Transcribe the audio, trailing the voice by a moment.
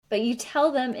But you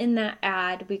tell them in that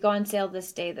ad, we go on sale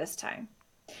this day, this time.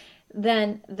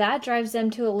 Then that drives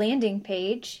them to a landing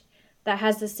page that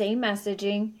has the same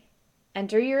messaging.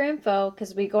 Enter your info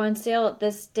because we go on sale at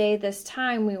this day, this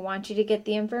time. We want you to get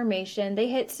the information. They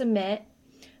hit submit.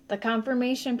 The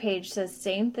confirmation page says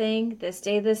same thing, this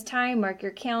day, this time, mark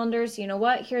your calendars. You know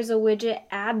what? Here's a widget,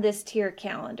 add this to your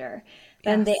calendar.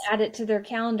 Then they add it to their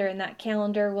calendar, and that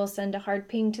calendar will send a hard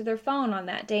ping to their phone on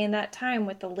that day and that time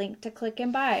with the link to click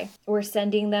and buy. We're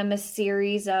sending them a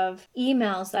series of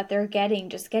emails that they're getting,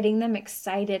 just getting them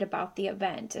excited about the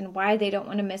event and why they don't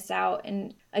want to miss out.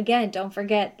 And again, don't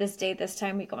forget this day, this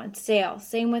time we go on sale.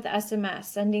 Same with SMS,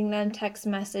 sending them text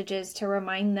messages to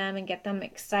remind them and get them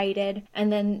excited.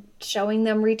 And then showing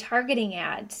them retargeting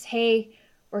ads. Hey,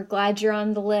 we're glad you're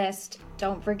on the list.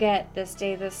 Don't forget this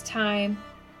day, this time.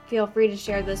 Feel free to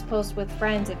share this post with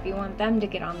friends if you want them to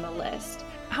get on the list.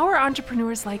 How are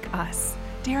entrepreneurs like us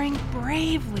daring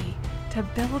bravely to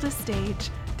build a stage,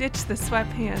 ditch the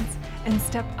sweatpants, and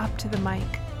step up to the mic?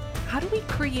 How do we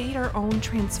create our own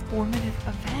transformative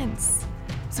events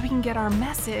so we can get our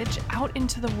message out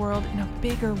into the world in a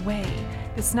bigger way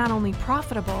that's not only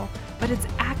profitable, but it's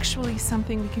actually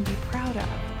something we can be proud of?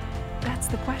 That's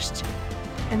the question.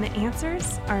 And the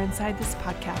answers are inside this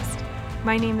podcast.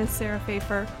 My name is Sarah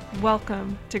Pfeiffer.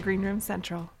 Welcome to Green Room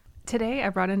Central. Today, I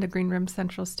brought into Green Room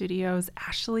Central Studios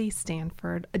Ashley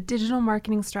Stanford, a digital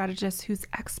marketing strategist whose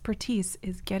expertise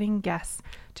is getting guests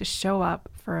to show up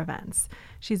for events.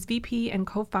 She's VP and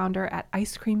co-founder at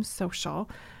Ice Cream Social,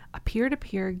 a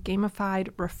peer-to-peer gamified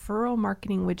referral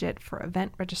marketing widget for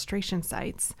event registration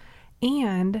sites.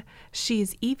 And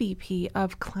she's EVP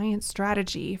of client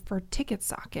strategy for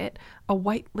TicketSocket, a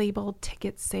white label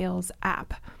ticket sales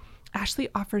app. Ashley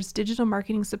offers digital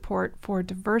marketing support for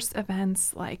diverse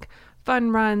events like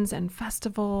fun runs and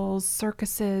festivals,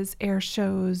 circuses, air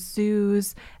shows,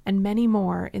 zoos, and many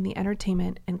more in the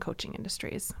entertainment and coaching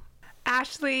industries.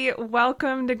 Ashley,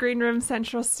 welcome to Green Room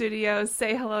Central Studios.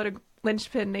 Say hello to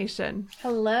Lynchpin Nation.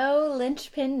 Hello,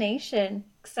 Lynchpin Nation.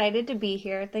 Excited to be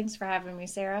here. Thanks for having me,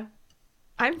 Sarah.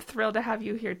 I'm thrilled to have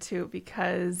you here too,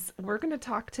 because we're going to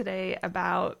talk today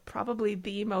about probably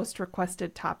the most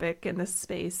requested topic in the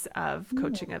space of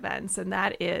coaching events, and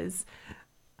that is,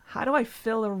 how do I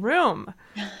fill a room?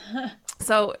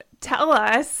 So tell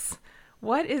us,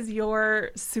 what is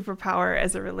your superpower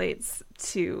as it relates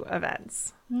to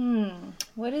events?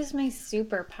 What is my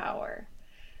superpower?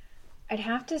 I'd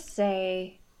have to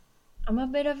say I'm a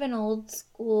bit of an old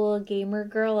school gamer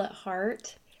girl at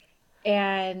heart,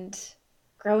 and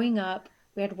growing up,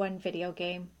 we had one video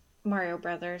game, Mario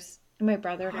Brothers, and my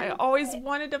brother and I always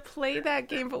wanted to play that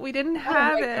game, but we didn't Oh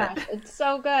have my it. gosh, it's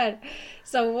so good.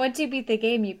 So once you beat the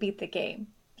game, you beat the game.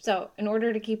 So in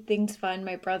order to keep things fun,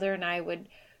 my brother and I would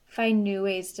find new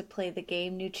ways to play the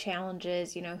game, new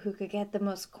challenges, who could get the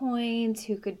most coins,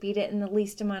 who could beat it in the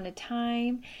least amount of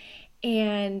time.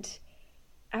 And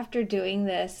after doing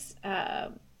this,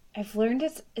 I've learned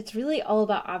it's really all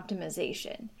about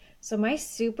optimization. So my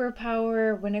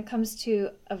superpower when it comes to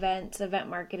events, event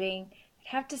marketing, I'd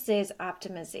have to say is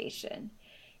optimization.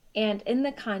 And in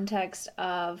the context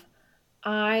of,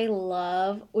 I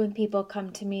love when people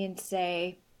come to me and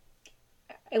say,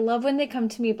 I love when they come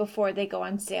to me before they go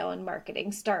on sale in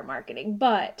marketing, start marketing.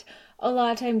 But a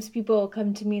lot of times people will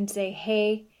come to me and say,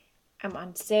 hey, I'm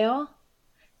on sale.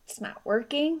 It's not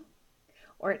working,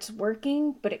 or it's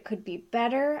working, but it could be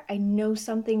better. I know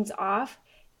something's off.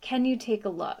 Can you take a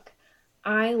look?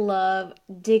 I love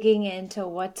digging into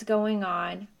what's going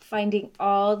on, finding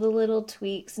all the little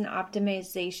tweaks and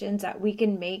optimizations that we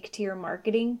can make to your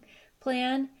marketing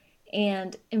plan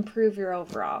and improve your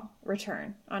overall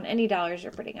return on any dollars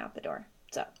you're putting out the door.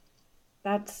 So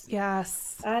that's my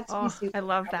superpower. I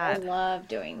love that. I love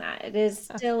doing that. It is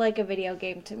still like a video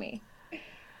game to me.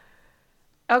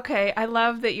 Okay, I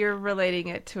love that you're relating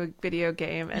it to a video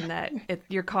game and that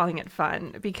you're calling it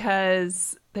fun,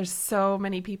 because there's so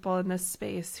many people in this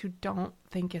space who don't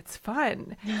think it's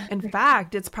fun. In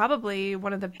fact, it's probably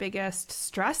one of the biggest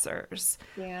stressors.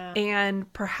 Yeah.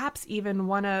 And perhaps even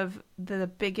one of the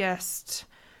biggest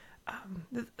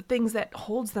things that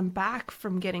holds them back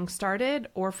from getting started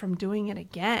or from doing it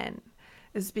again,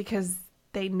 is because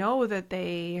they know that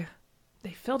they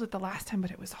filled it the last time,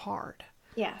 but it was hard.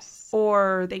 Yes.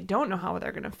 Or they don't know how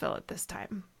they're going to fill it this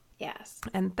time. Yes.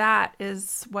 And that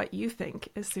is what you think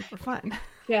is super fun.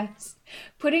 Yes.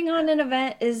 Putting on an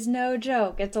event is no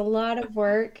joke. It's a lot of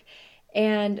work,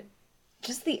 and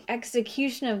just the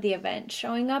execution of the event,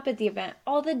 showing up at the event,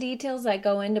 all the details that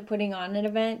go into putting on an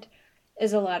event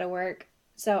is a lot of work.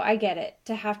 So I get it.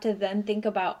 To have to then think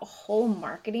about a whole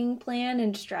marketing plan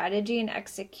and strategy and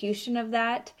execution of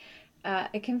that,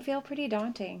 it can feel pretty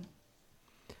daunting.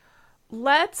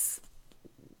 Let's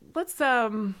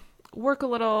work a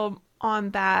little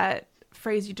on that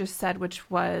phrase you just said,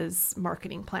 which was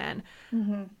marketing plan.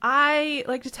 Mm-hmm. I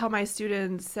like to tell my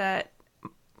students that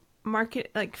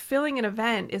filling an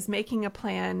event is making a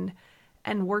plan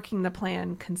and working the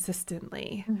plan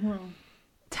consistently. Mm-hmm.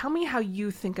 Tell me how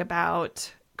you think about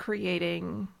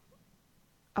creating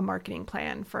a marketing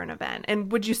plan for an event. And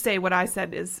would you say what I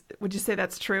said would you say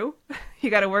that's true? You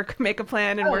got to make a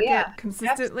plan and work it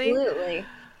consistently? Absolutely.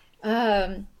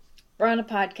 We're on a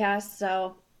podcast,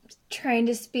 so trying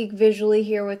to speak visually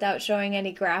here without showing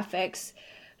any graphics.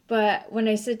 But when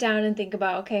I sit down and think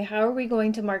about, okay, how are we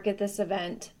going to market this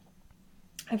event?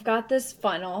 I've got this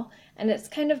funnel and it's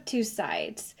kind of two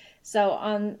sides. So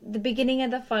on the beginning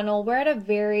of the funnel, we're at a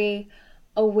very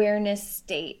awareness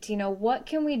state. What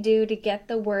can we do to get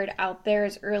the word out there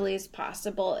as early as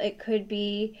possible? It could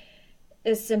be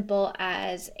as simple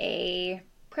as a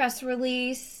press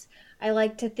release. I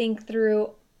like to think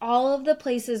through all of the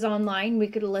places online we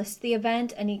could list the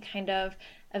event, any kind of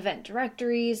event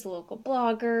directories, local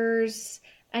bloggers,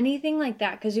 anything like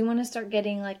that, because you want to start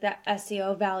getting like that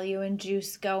SEO value and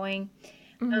juice going.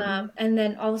 Mm-hmm. And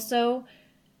then also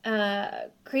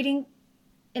creating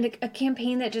a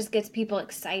campaign that just gets people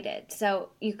excited. So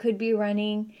you could be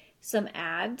running some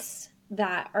ads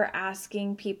that are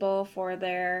asking people for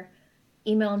their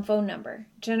email and phone number,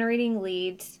 generating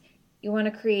leads. You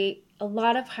want to create a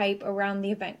lot of hype around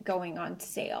the event going on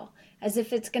sale, as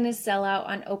if it's going to sell out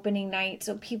on opening night.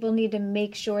 So people need to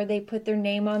make sure they put their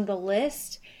name on the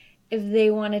list if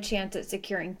they want a chance at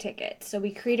securing tickets. So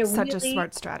we create a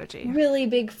smart strategy, really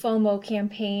big FOMO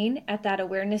campaign at that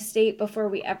awareness state before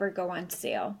we ever go on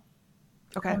sale.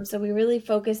 Okay. So we really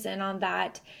focus in on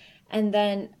that. And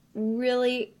then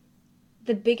really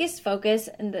the biggest focus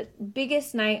and the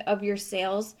biggest night of your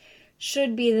sales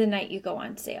should be the night you go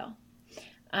on sale.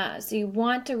 So you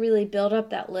want to really build up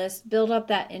that list, build up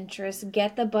that interest,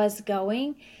 get the buzz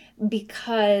going,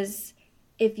 because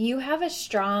if you have a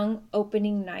strong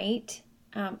opening night,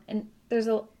 and there's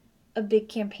a big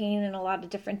campaign and a lot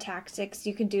of different tactics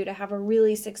you can do to have a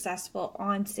really successful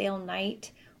on sale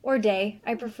night or day.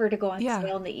 I prefer to go on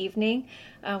sale in the evening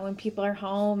when people are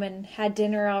home and had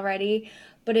dinner already.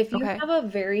 But if you have a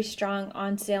very strong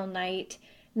on sale night,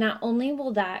 not only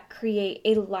will that create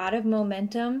a lot of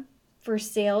momentum for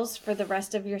sales for the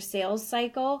rest of your sales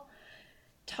cycle,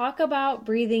 talk about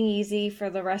breathing easy for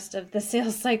the rest of the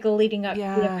sales cycle leading up to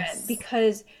the event,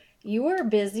 because you are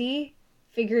busy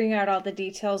figuring out all the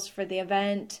details for the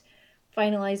event,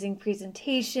 finalizing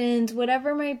presentations,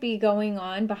 whatever might be going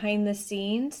on behind the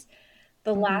scenes.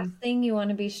 The last thing you want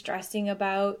to be stressing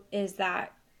about is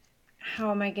that,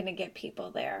 how am I going to get people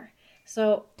there?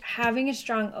 So having a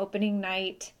strong opening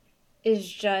night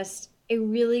is just a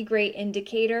really great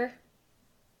indicator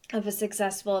of a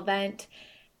successful event.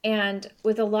 And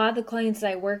with a lot of the clients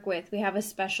that I work with, we have a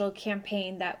special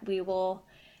campaign that we will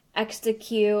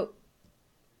execute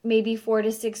maybe 4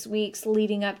 to 6 weeks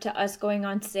leading up to us going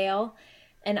on sale.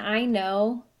 And I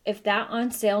know if that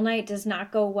on sale night does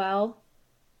not go well,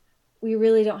 we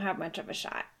really don't have much of a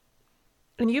shot.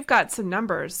 And you've got some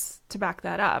numbers to back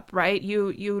that up, right?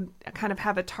 You kind of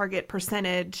have a target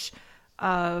percentage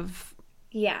of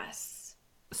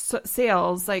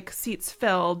sales, like seats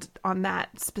filled on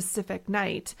that specific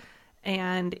night.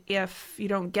 And if you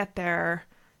don't get there,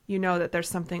 you know that there's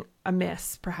something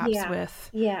amiss, perhaps with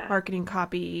marketing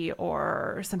copy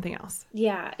or something else.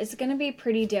 Yeah, it's going to be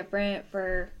pretty different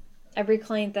for every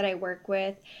client that I work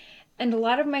with. And a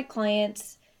lot of my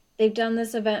clients, they've done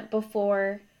this event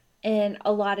before in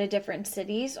a lot of different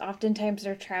cities. Oftentimes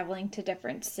they're traveling to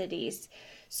different cities.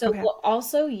 So we'll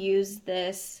also use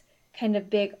this kind of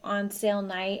big on sale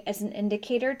night as an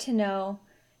indicator to know,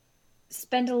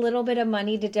 spend a little bit of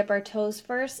money to dip our toes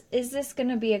first. Is this going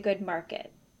to be a good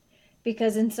market?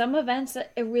 Because in some events,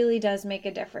 it really does make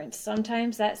a difference.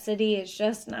 Sometimes that city is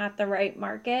just not the right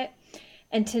market.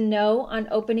 And to know on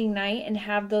opening night and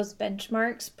have those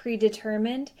benchmarks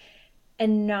predetermined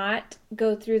and not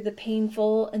go through the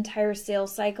painful entire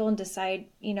sales cycle and decide,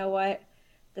 you know what,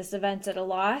 this event's at a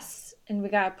loss and we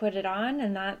got to put it on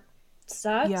and that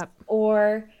sucks.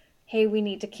 Or, hey, we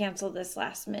need to cancel this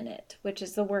last minute, which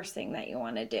is the worst thing that you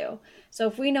want to do. So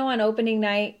if we know on opening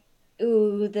night,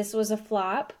 ooh, this was a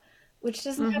flop, which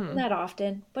doesn't happen that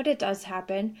often, but it does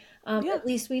happen. At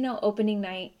least we know opening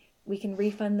night, we can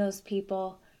refund those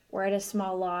people. We're at a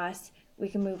small loss. We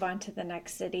can move on to the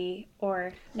next city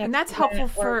or next. And that's helpful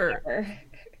for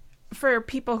for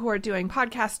people who are doing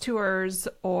podcast tours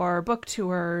or book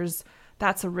tours,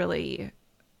 that's a really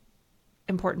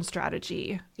important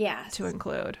strategy to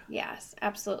include. Yes,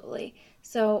 absolutely.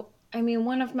 So, I mean,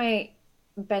 one of my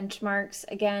benchmarks,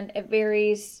 again, it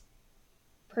varies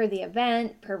per the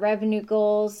event, per revenue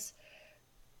goals,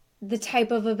 the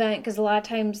type of event, because a lot of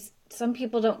times some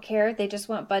people don't care. They just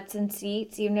want butts and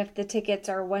seats, even if the tickets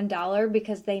are $1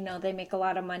 because they know they make a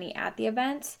lot of money at the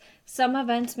events. Some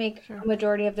events make a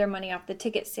majority of their money off the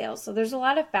ticket sales. So there's a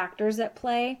lot of factors at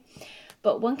play.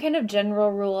 But one kind of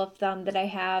general rule of thumb that I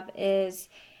have is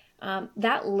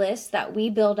that list that we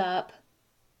build up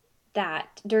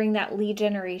that during that lead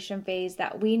generation phase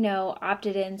that we know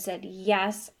opted in, said,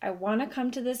 yes, I want to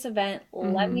come to this event.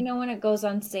 Let me know when it goes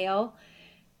on sale.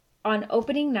 On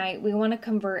opening night, we want to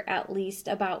convert at least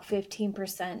about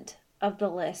 15% of the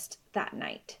list that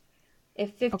night.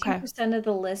 If 15% of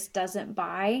the list doesn't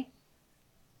buy,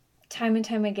 time and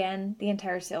time again, the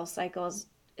entire sales cycle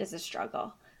is a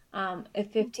struggle.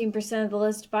 If 15% of the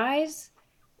list buys,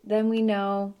 then we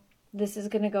know this is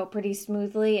going to go pretty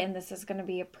smoothly and this is going to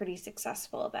be a pretty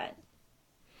successful event.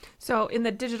 So in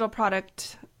the digital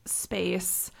product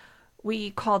space,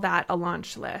 we call that a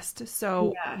launch list.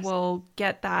 So we'll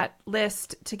get that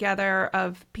list together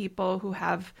of people who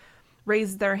have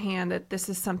raised their hand that this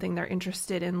is something they're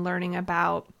interested in learning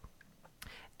about.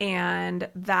 And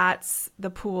that's the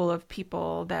pool of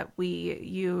people that we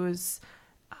use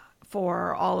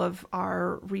for all of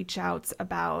our reach outs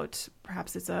about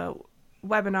perhaps it's a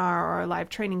webinar or a live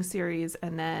training series,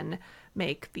 and then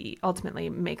ultimately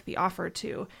make the offer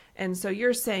to. And so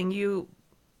you're saying you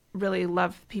really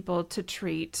love people to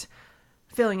treat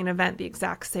filling an event the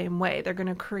exact same way. They're going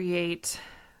to create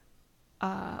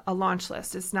a launch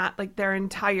list. It's not like their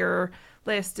entire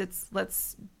list. It's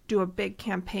let's do a big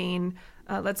campaign.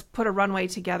 Let's put a runway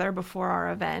together before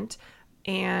our event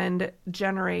and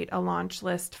generate a launch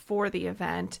list for the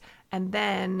event. And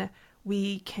then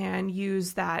we can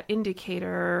use that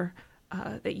indicator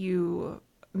that you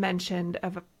mentioned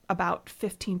of about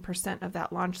 15% of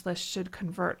that launch list should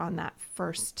convert on that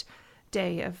first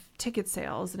day of ticket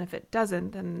sales. And if it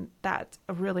doesn't, then that's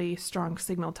a really strong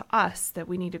signal to us that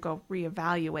we need to go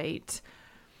reevaluate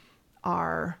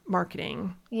our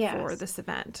marketing for this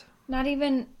event. Not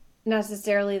even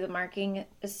necessarily the marketing,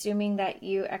 assuming that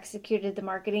you executed the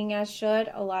marketing as should.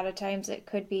 A lot of times it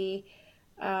could be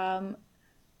a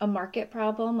market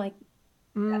problem, like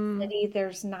that city,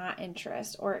 there's not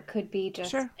interest, or it could be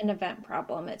just an event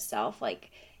problem itself. Like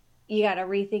you got to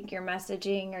rethink your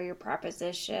messaging or your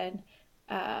proposition.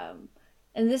 And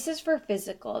this is for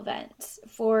physical events.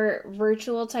 For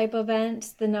virtual type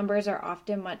events, the numbers are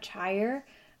often much higher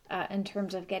in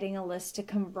terms of getting a list to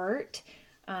convert.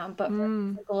 But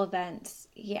for physical events,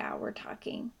 we're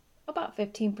talking about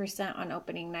 15% on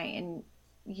opening night, and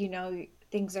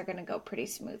things are going to go pretty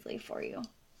smoothly for you.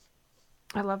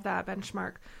 I love that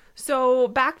benchmark. So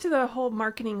back to the whole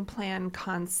marketing plan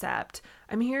concept.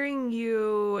 I'm hearing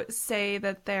you say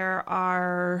that there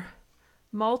are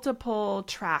multiple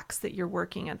tracks that you're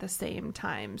working at the same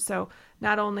time. So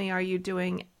not only are you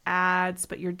doing ads,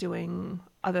 but you're doing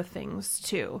other things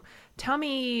too. Tell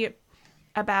me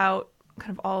about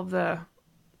kind of all of the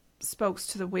spokes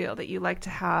to the wheel that you like to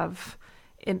have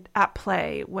at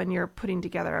play when you're putting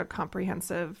together a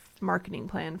comprehensive marketing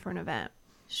plan for an event.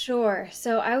 Sure.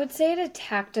 So I would say at a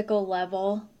tactical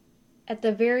level, at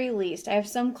the very least, I have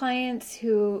some clients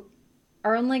who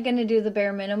are only going to do the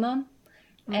bare minimum.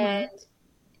 And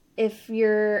if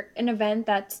you're an event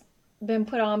that's been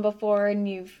put on before and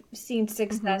you've seen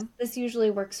success, this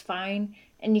usually works fine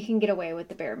and you can get away with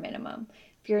the bare minimum.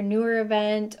 If you're a newer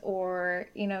event or,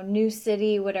 new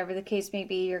city, whatever the case may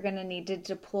be, you're going to need to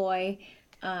deploy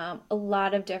a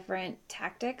lot of different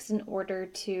tactics in order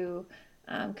to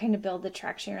kind of build the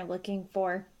traction you're looking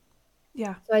for.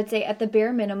 Yeah. So I'd say at the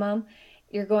bare minimum,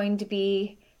 you're going to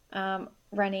be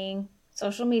running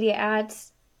social media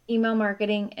ads, email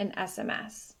marketing, and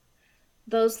SMS.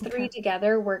 Those three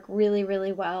together work really,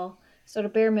 really well. So at a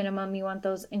bare minimum, you want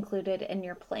those included in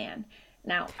your plan.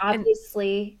 Now,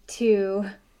 obviously, to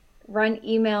run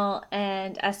email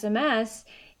and SMS,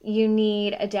 you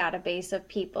need a database of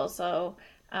people. So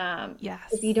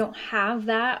if you don't have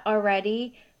that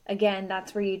already, again,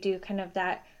 that's where you do kind of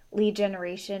that lead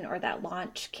generation or that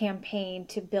launch campaign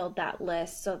to build that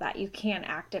list so that you can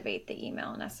activate the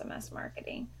email and SMS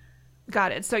marketing.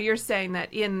 Got it. So you're saying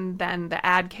that in then the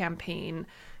ad campaign,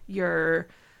 you're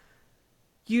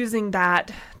using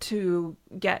that to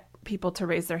get people to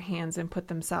raise their hands and put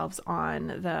themselves on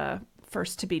the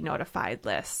first to be notified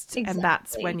list. Exactly. And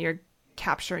that's when you're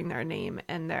capturing their name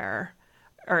and their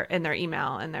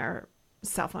email and their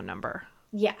cell phone number,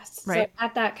 Yes. So right?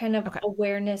 at that kind of Okay.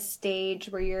 awareness stage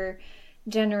where you're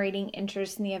generating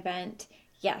interest in the event,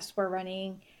 yes, we're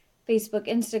running Facebook,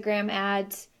 Instagram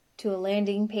ads to a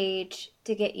landing page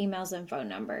to get emails and phone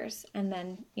numbers. And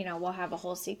then, we'll have a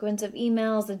whole sequence of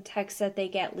emails and texts that they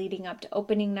get leading up to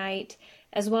opening night,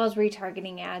 as well as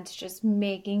retargeting ads, just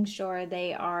making sure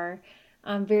they are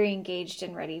very engaged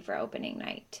and ready for opening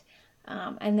night.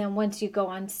 And then once you go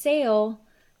on sale,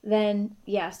 then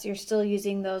yes, you're still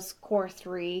using those core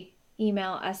three: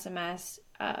 email, SMS,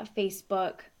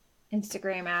 Facebook,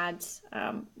 Instagram ads.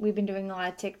 We've been doing a lot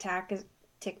of TikTok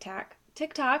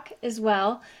as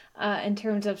well in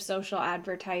terms of social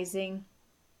advertising.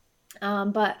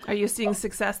 But Are you seeing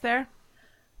success there?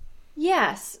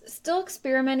 yes, still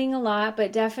experimenting a lot,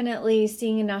 but definitely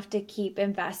seeing enough to keep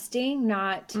investing,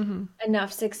 not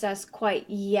enough success quite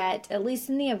yet, at least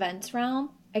in the events realm.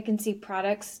 I can see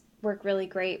products work really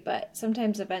great, but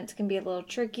sometimes events can be a little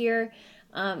trickier.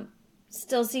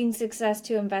 Still seeing success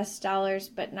to invest dollars,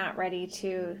 but not ready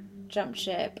to jump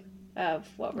ship of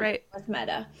what we're doing Right. with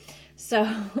Meta. So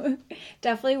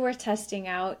definitely worth testing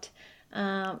out.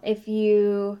 If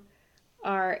you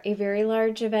are a very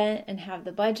large event and have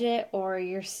the budget, or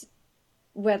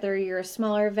whether you're a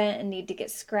smaller event and need to get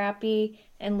scrappy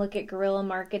and look at guerrilla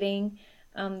marketing,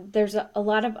 there's a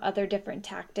lot of other different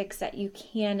tactics that you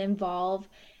can involve,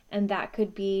 and that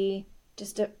could be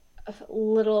just a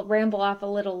little ramble off a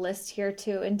little list here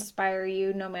to inspire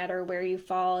you, no matter where you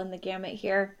fall in the gamut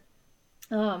here.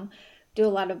 Do a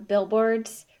lot of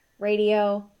billboards,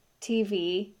 radio,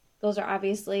 TV. Those are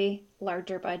obviously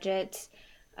larger budgets.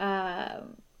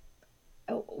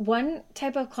 One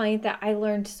type of client that I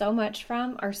learned so much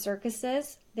from are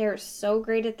circuses. They're so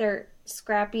great at their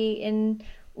scrappy in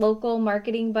local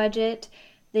marketing budget.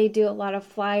 They do a lot of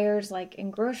flyers like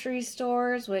in grocery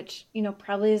stores, which,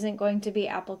 probably isn't going to be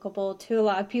applicable to a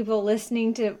lot of people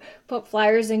listening to put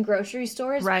flyers in grocery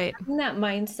stores. But Right. having that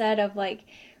mindset of like,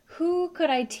 who could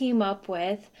I team up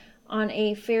with on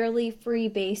a fairly free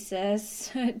basis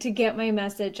to get my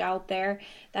message out there?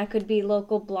 That could be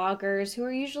local bloggers who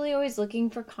are usually always looking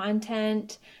for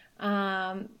content.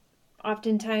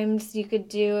 Oftentimes you could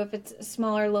do, if it's a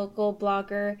smaller local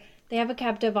blogger, they have a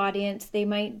captive audience. They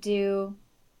might do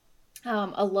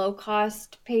a low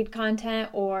cost paid content,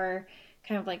 or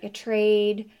kind of like a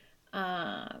trade.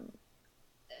 A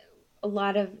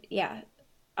lot of,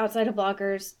 outside of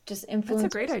bloggers, just That's a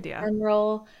influencers great in idea.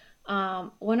 general.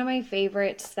 One of my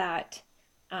favorites that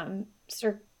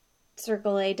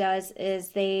Circle A does is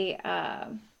they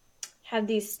have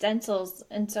these stencils.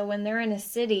 And so when they're in a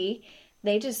city,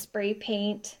 they just spray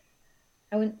paint.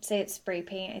 I wouldn't say it's spray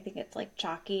paint. I think it's like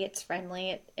chalky. It's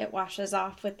friendly. It washes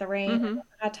off with the rain. I don't know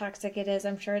how toxic it is.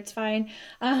 I'm sure it's fine.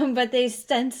 But they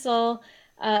stencil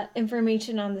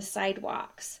information on the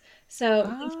sidewalks. So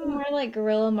thinking Ah, more like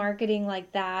guerrilla marketing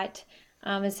like that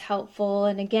is helpful.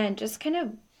 And again, just kind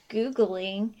of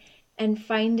Googling and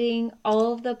finding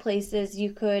all of the places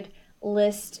you could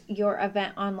list your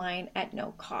event online at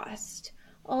no cost.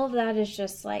 All of that is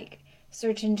just like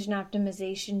search engine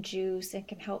optimization juice and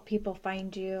can help people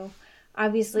find you.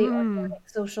 Obviously, organic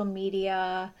social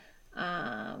media,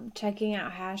 checking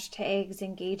out hashtags,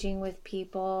 engaging with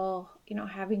people,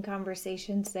 having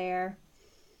conversations there.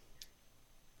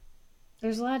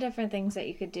 There's a lot of different things that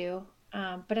you could do.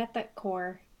 But at that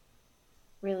core,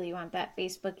 really you want that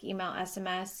Facebook, email,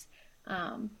 SMS.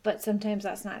 But sometimes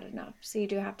that's not enough. So you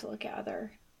do have to look at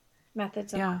other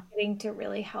methods of yeah. marketing to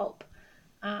really help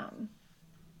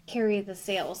carry the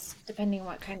sales, depending on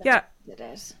what kind of Yeah. business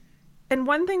it is. And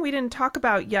one thing we didn't talk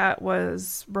about yet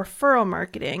was referral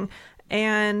marketing.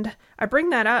 And I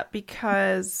bring that up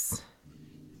because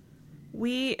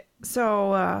recently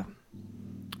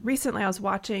I was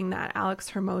watching that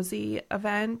Alex Hermosi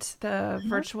event, the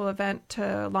virtual event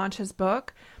to launch his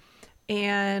book.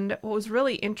 And what was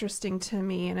really interesting to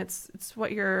me, and it's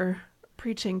what you're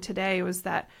preaching today, was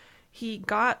that he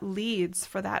got leads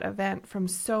for that event from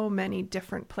so many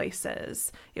different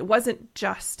places. It wasn't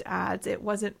just ads. It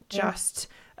wasn't just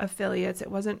affiliates.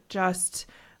 It wasn't just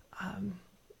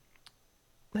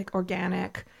like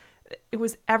organic. It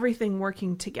was everything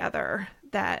working together,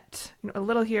 that a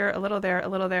little here, a little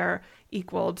there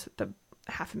equaled the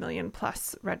 500,000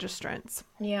 plus registrants.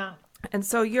 Yeah. And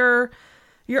so you're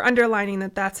underlining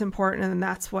that that's important, and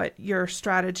that's what your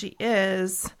strategy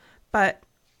is. But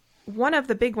one of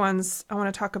the big ones I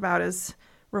want to talk about is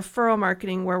referral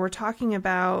marketing, where we're talking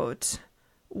about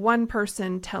one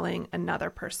person telling another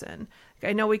person.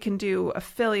 I know we can do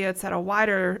affiliates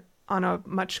on a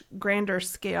much grander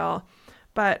scale,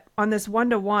 but on this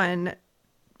one-to-one,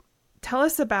 tell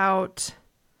us about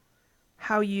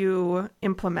how you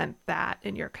implement that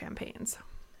in your campaigns.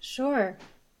 Sure.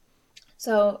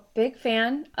 So, big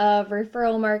fan of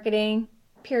referral marketing,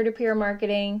 peer-to-peer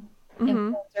marketing,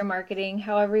 influencer marketing,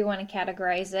 however you want to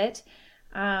categorize it.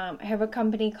 I have a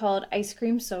company called Ice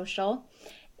Cream Social,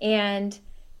 and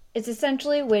it's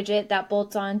essentially a widget that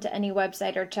bolts on to any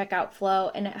website or checkout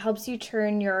flow, and it helps you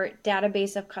turn your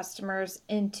database of customers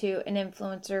into an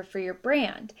influencer for your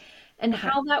brand. And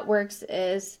how that works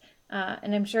is,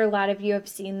 and I'm sure a lot of you have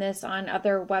seen this on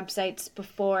other websites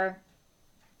before,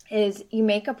 is you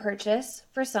make a purchase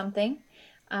for something.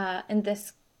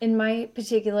 In my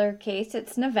particular case,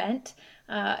 it's an event.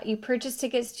 You purchase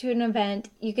tickets to an event,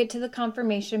 you get to the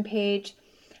confirmation page,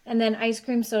 and then Ice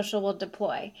Cream Social will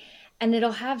deploy. And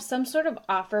it'll have some sort of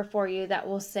offer for you that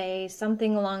will say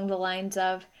something along the lines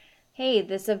of, hey,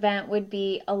 this event would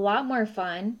be a lot more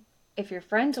fun if your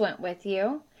friends went with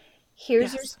you.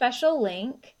 Here's your special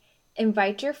link.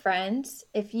 Invite your friends.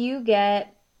 If you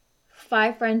get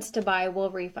 5 friends to buy,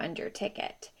 we'll refund your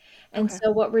ticket. And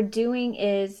so what we're doing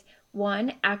is,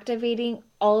 one, activating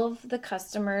all of the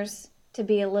customers to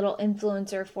be a little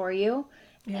influencer for you.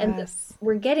 And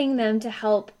we're getting them to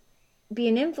help be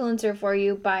an influencer for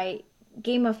you by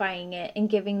gamifying it and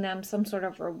giving them some sort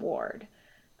of reward.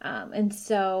 And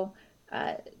so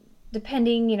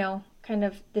depending, kind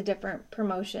of the different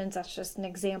promotions, that's just an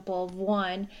example of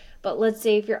one. But let's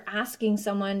say if you're asking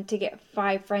someone to get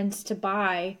 5 friends to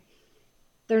buy,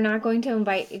 they're not going to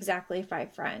invite exactly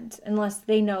 5 friends unless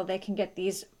they know they can get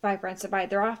these 5 friends to buy.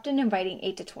 They're often inviting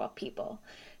 8 to 12 people.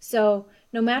 So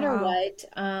no matter what,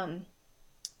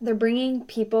 they're bringing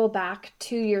people back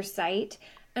to your site.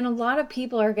 And a lot of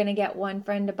people are going to get 1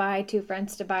 friend to buy, 2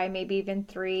 friends to buy, maybe even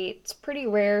 3. It's pretty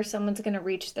rare someone's going to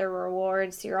reach their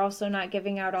rewards. You're also not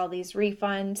giving out all these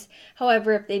refunds.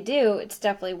 However, if they do, it's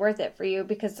definitely worth it for you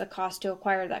because the cost to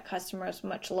acquire that customer is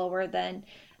much lower than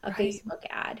a Facebook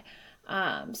ad.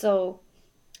 So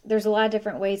there's a lot of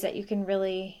different ways that you can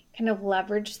really kind of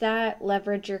leverage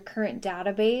your current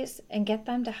database and get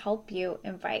them to help you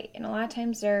invite. And a lot of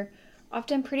times they're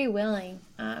often pretty willing,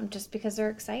 just because they're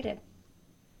excited.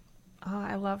 Oh,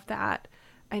 I love that.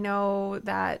 I know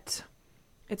that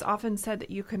it's often said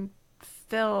that you can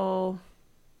fill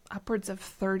upwards of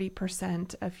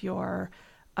 30% of your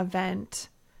event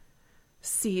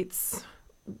seats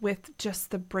with just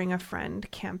the Bring a Friend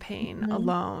campaign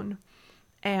alone.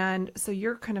 And so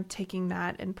you're kind of taking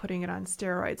that and putting it on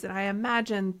steroids. And I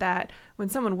imagine that when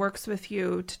someone works with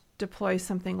you to deploy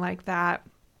something like that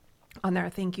on their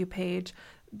thank you page,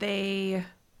 they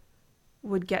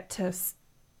would get to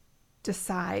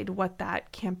decide what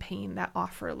that campaign, that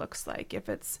offer looks like. If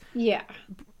it's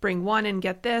bring 1 and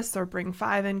get this, or bring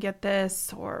 5 and get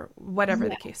this, or whatever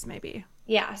the case may be.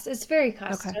 Yes, it's very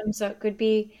custom. So it could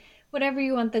be whatever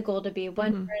you want the goal to be. 1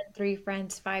 friend, 3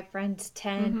 friends, 5 friends,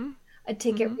 10, a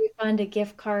ticket refund, a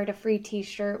gift card, a free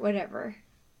t-shirt, whatever.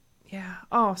 Yeah.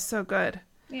 Oh, so good.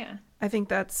 Yeah. I think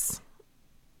that's,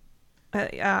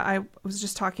 I was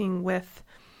just talking with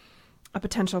a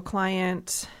potential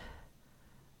client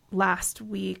last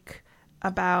week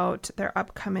about their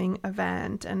upcoming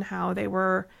event and how they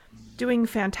were doing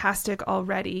fantastic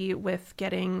already with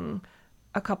getting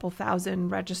a couple thousand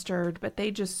registered, but they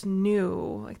just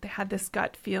knew, like, they had this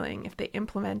gut feeling if they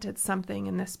implemented something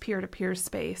in this peer-to-peer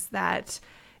space that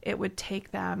it would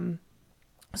take them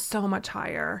so much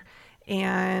higher.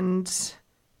 And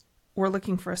we're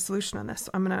looking for a solution on this.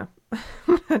 So I'm going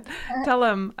to tell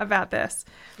them about this.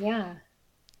 Yeah.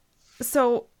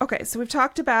 So we've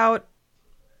talked about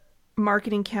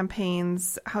marketing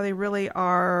campaigns, how they really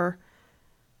are,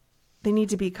 they need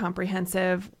to be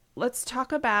comprehensive. Let's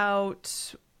talk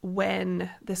about when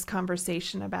this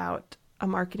conversation about a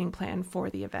marketing plan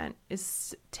for the event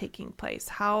is taking place.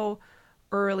 How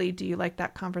early do you like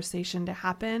that conversation to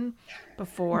happen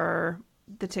before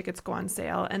the tickets go on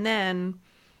sale? And then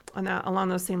along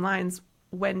those same lines,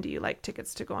 when do you like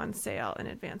tickets to go on sale in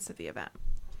advance of the event?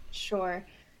 Sure.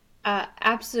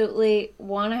 Absolutely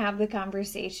want to have the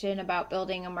conversation about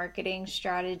building a marketing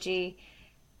strategy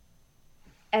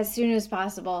as soon as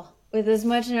possible, with as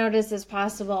much notice as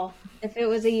possible. If it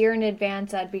was a year in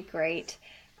advance, that'd be great.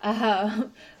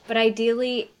 But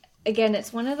ideally, again,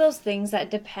 it's one of those things that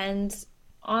depends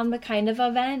on the kind of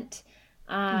event,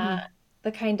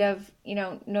 the kind of,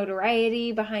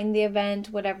 notoriety behind the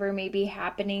event, whatever may be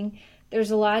happening.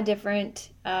 There's a lot of different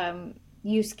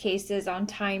use cases on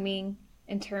timing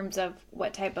in terms of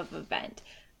what type of event.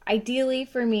 Ideally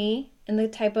for me and the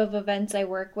type of events I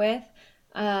work with,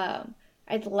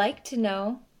 I'd like to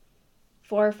know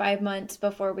 4 or 5 months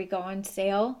before we go on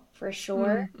sale for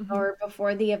sure, or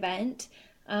before the event.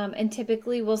 And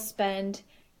typically we'll spend,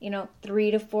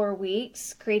 3 to 4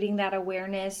 weeks, creating that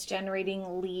awareness,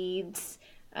 generating leads.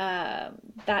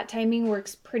 That timing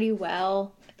works pretty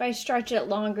well. If I stretch it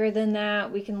longer than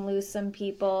that, we can lose some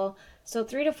people. So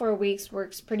 3 to 4 weeks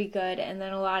works pretty good. And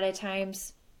then a lot of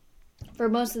times, for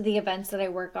most of the events that I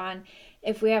work on,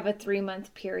 if we have a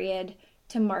 3-month period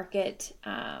to market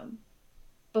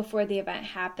before the event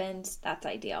happens, that's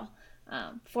ideal.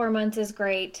 4 months is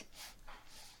great.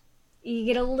 You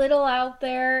get a little out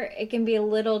there, it can be a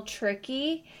little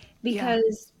tricky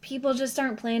because people just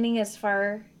aren't planning as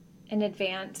far in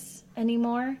advance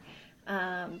anymore.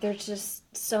 There's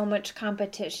just so much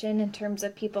competition in terms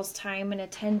of people's time and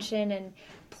attention and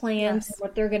plans and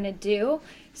what they're going to do.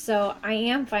 So I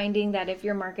am finding that if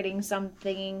you're marketing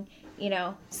something,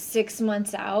 6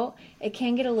 months out, it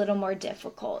can get a little more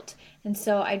difficult. And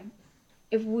so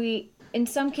in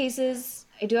some cases,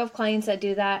 I do have clients that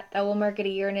do that will market a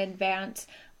year in advance,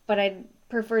 but I'd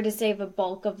prefer to save a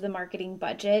bulk of the marketing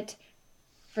budget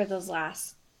for those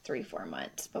last 3-4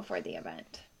 months before the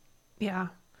event. Yeah.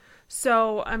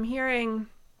 So I'm hearing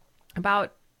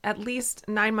about at least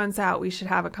 9 months out, we should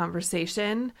have a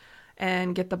conversation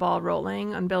and get the ball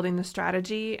rolling on building the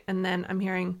strategy. And then I'm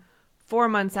hearing 4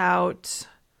 months out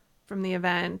from the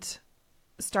event,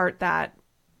 start that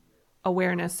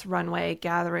awareness runway,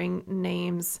 gathering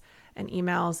names and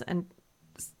emails and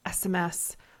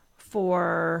SMS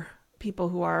for people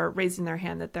who are raising their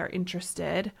hand that they're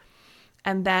interested.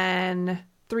 And then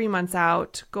 3 months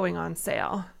out, going on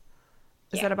sale.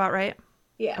 Is that about right?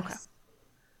 Yes. Okay.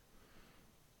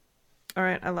 All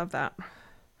right. I love that.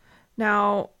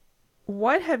 Now,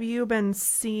 what have you been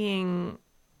seeing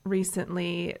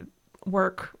recently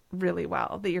work really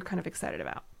well that you're kind of excited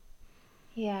about?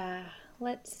 Yeah.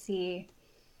 Let's see.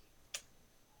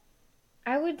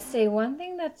 I would say one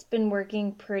thing that's been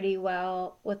working pretty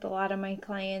well with a lot of my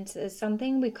clients is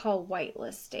something we call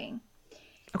whitelisting.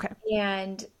 Okay.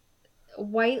 And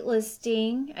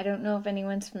whitelisting, I don't know if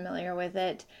anyone's familiar with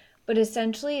it, but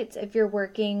essentially it's if you're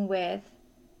working with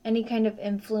any kind of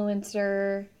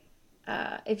influencer,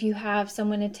 if you have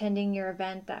someone attending your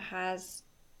event that has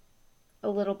a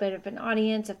little bit of an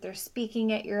audience, if they're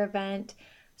speaking at your event.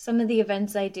 Some of the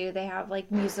events I do, they have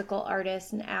like musical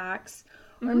artists and acts,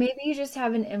 or maybe you just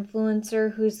have an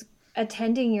influencer who's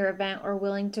attending your event or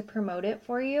willing to promote it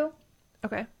for you.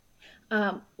 Okay.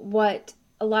 What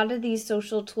a lot of these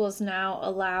social tools now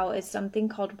allow is something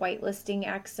called whitelisting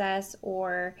access,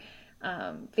 or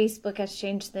Facebook has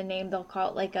changed the name. They'll call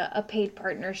it like a paid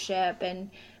partnership. And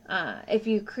if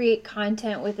you create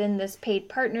content within this paid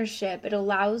partnership, it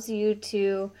allows you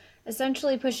to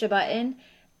essentially push a button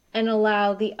and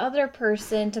allow the other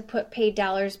person to put paid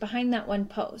dollars behind that one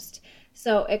post.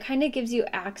 So it kind of gives you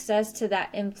access to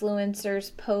that influencer's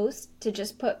post to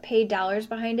just put paid dollars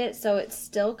behind it. So it's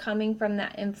still coming from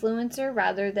that influencer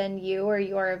rather than you or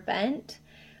your event.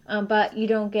 But you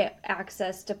don't get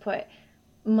access to put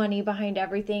money behind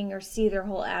everything or see their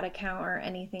whole ad account or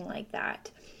anything like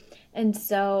that. And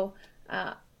so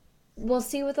we'll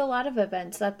see with a lot of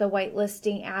events that the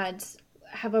whitelisting ads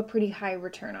have a pretty high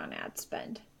return on ad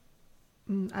spend.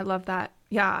 I love that.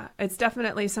 Yeah, it's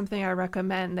definitely something I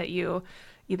recommend, that you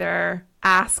either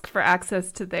ask for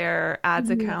access to their ads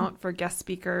account for guest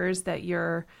speakers that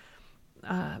you're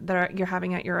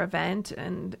having at your event,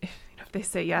 and if they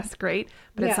say yes, great.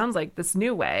 But it sounds like this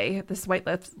new way, this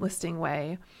whitelisting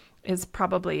way,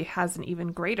 has an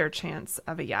even greater chance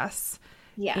of a yes.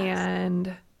 Yes.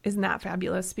 And isn't that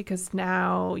fabulous? Because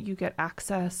now you get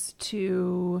access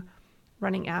to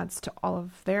running ads to all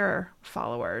of their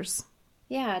followers.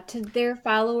 Yeah, to their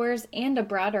followers and a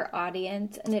broader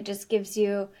audience. And it just gives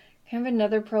you kind of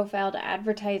another profile to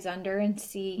advertise under and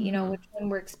see, which one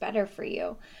works better for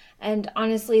you. And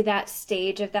honestly, that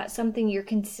stage, if that's something you're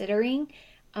considering,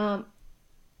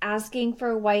 asking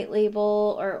for white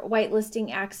label or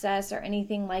whitelisting access or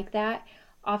anything like that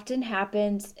often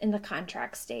happens in the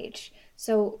contract stage.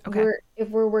 So if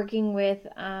we're working with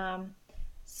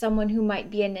someone who might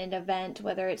be in an event,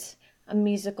 whether it's a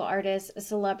musical artist, a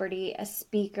celebrity, a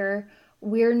speaker,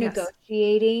 we're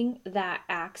negotiating that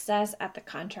access at the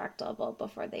contract level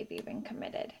before they've even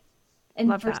committed. And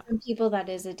Love for that. some people, that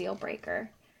is a deal breaker.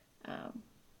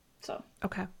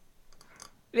 Okay.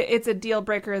 It's a deal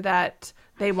breaker that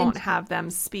they won't have them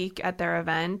speak at their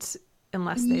event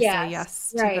unless they say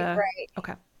yes to the... Right.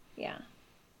 Okay. Yeah.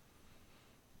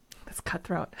 That's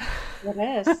cutthroat.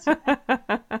 It is.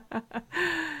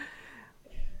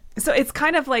 So it's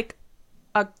kind of like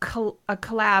a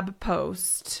collab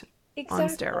post on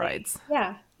steroids.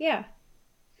 Yeah.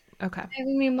 Okay. I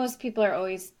mean, most people are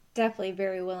always definitely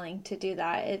very willing to do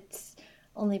that. It's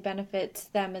only benefits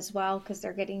them as well because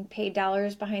they're getting paid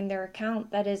dollars behind their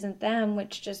account that isn't them,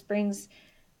 which just brings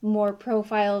more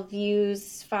profile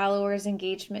views, followers,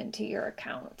 engagement to your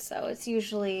account. So it's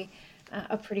usually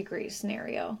a pretty great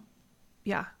scenario.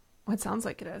 Yeah. Well, it sounds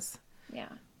like it is. Yeah.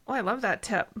 Oh, I love that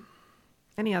tip.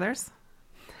 Any others?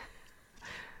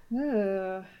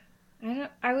 Ooh,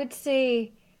 I would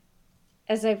say,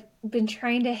 as I've been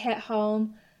trying to hit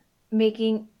home,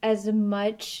 making as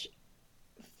much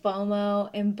FOMO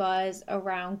and buzz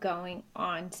around going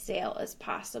on sale as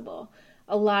possible.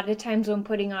 A lot of times when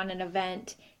putting on an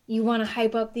event, you want to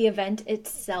hype up the event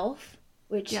itself,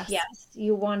 which, Yes. yes,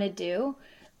 you want to do.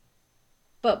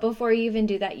 But before you even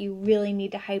do that, you really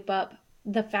need to hype up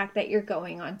the fact that you're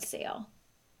going on sale.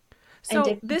 And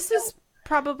So if you this don't, is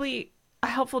probably a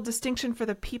helpful distinction for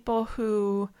the people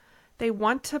who they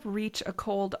want to reach a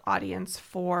cold audience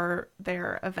for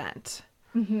their event.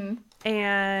 Mhm.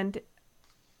 And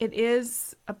it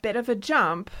is a bit of a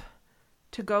jump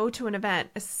to go to an event,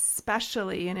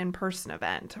 especially an in-person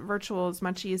event. Virtual is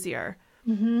much easier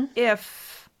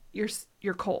if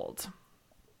you're cold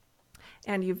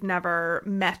and you've never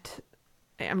met,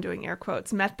 I'm doing air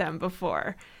quotes, met them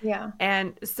before. Yeah.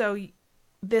 And so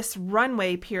this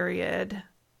runway period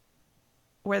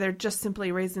where they're just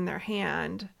simply raising their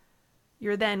hand,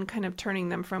 you're then kind of turning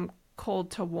them from cold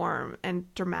to warm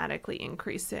and dramatically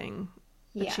increasing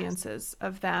the Yes. chances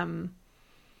of them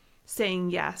saying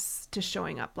yes to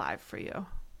showing up live for you.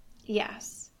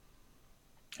 Yes.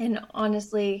 And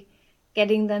honestly,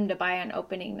 getting them to buy on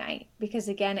opening night because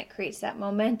again, it creates that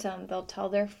momentum. They'll tell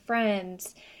their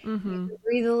friends. You can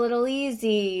breathe a little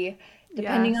easy.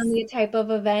 Depending on Yes. the type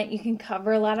of event, you can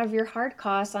cover a lot of your hard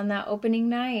costs on that opening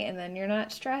night and then you're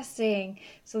not stressing.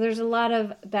 So there's a lot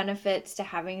of benefits to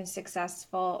having a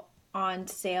successful on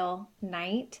sale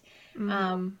night.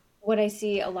 What I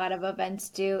see a lot of events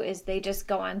do is they just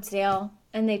go on sale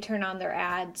and they turn on their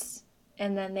ads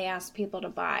and then they ask people to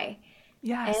buy.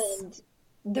 Yes. And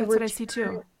the That's what I see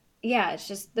too. yeah, it's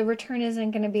just the return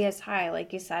isn't going to be as high.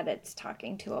 Like you said, it's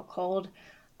talking to a cold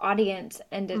audience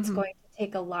and it's going to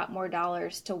take a lot more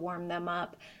dollars to warm them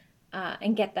up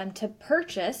and get them to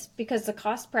purchase because the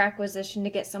cost per acquisition to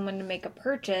get someone to make a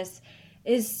purchase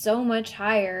is so much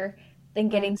higher than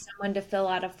getting Right. someone to fill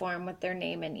out a form with their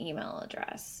name and email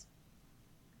address.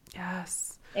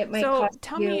 Yes. It might So cost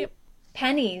tell me, you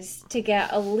pennies to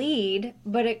get a lead,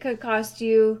 but it could cost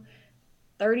you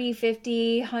 30,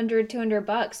 50, 100,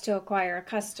 $200 to acquire a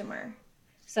customer.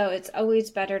 So it's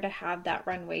always better to have that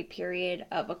runway period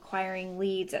of acquiring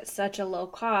leads at such a low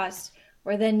cost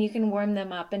where then you can warm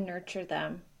them up and nurture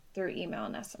them through email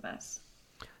and SMS.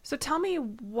 so tell me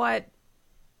what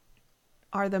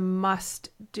are the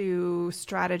must-do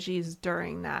strategies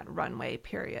during that runway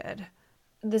period?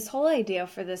 This whole idea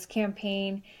for this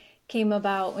campaign came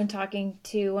about when talking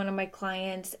to one of my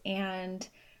clients and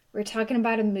we're talking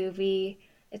about a movie.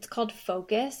 It's called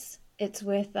Focus. It's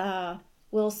with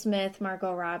Will Smith,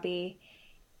 Margot Robbie,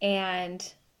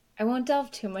 and I won't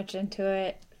delve too much into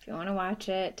it if you want to watch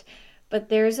it, but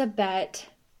there's a bet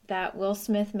that Will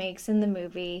Smith makes in the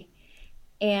movie,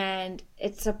 and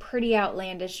it's a pretty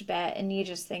outlandish bet, and you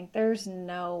just think there's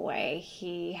no way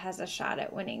he has a shot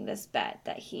at winning this bet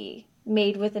that he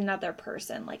made with another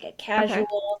person, like a Okay.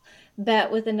 casual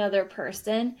bet with another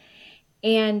person.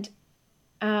 And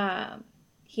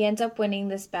he ends up winning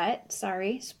this bet.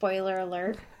 Sorry, spoiler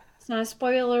alert. It's not a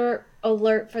spoiler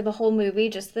alert for the whole movie,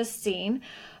 just this scene.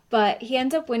 But he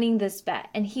ends up winning this bet,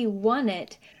 and he won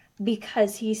it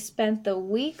because he spent the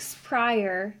weeks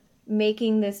prior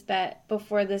making this bet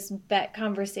before this bet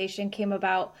conversation came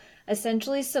about,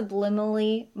 essentially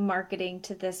subliminally marketing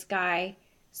to this guy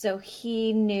so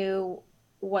he knew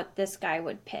what this guy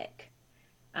would pick.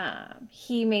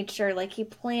 He made sure, like, he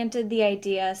planted the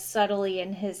idea subtly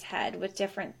in his head with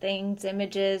different things,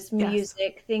 images, Yes.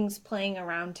 music, things playing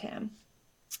around him.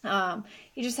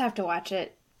 You just have to watch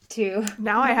it to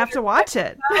Now I know have to watch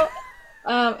it.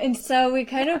 about. And so we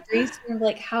kind of brainstormed,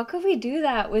 like, how could we do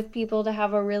that with people to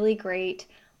have a really great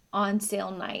on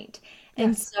sale night? And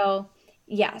Yes. so,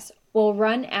 yes, we'll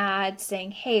run ads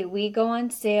saying, hey, we go on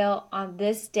sale on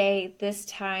this day, this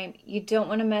time. You don't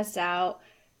want to miss out.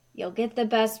 You'll get the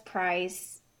best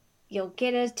price. You'll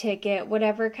get a ticket,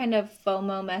 whatever kind of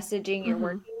FOMO messaging you're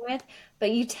working with.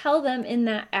 But you tell them in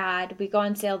that ad, we go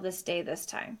on sale this day, this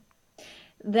time.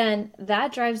 Then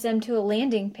that drives them to a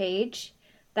landing page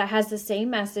that has the same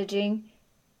messaging.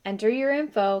 Enter your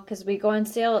info because we go on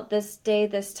sale at this day,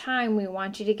 this time. We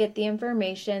want you to get the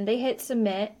information. They hit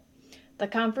submit. The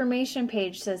confirmation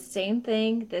page says same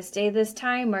thing, this day, this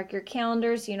time, mark your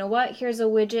calendars. You know what? Here's a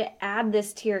widget, add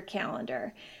this to your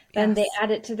calendar. Then they Yes.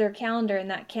 add it to their calendar, and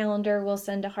that calendar will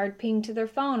send a hard ping to their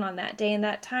phone on that day and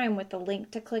that time with the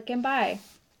link to click and buy.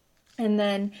 And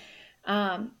then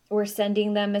we're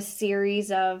sending them a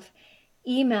series of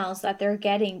emails that they're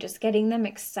getting, just getting them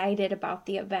excited about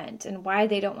the event and why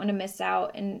they don't want to miss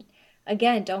out. And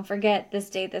again, don't forget this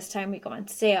day, this time we go on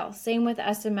sale. Same with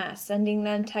SMS, sending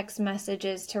them text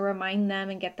messages to remind them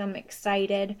and get them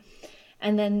excited.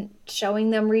 And then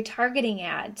showing them retargeting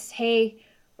ads. Hey,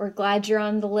 we're glad you're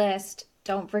on the list.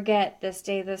 Don't forget this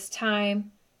day, this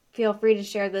time. Feel free to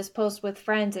share this post with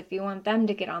friends if you want them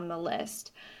to get on the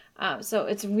list. So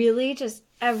it's really just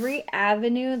every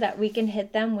avenue that we can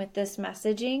hit them with this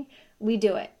messaging, we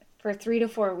do it for 3 to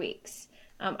 4 weeks.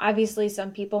 Obviously, some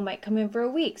people might come in for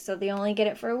a week, so they only get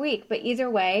it for a week. But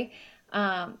either way,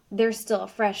 they're still a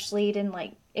fresh lead and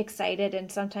like excited,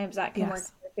 and sometimes that can work Yes.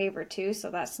 in their favor too.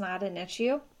 So that's not an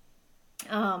issue.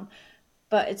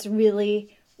 But it's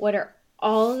really what are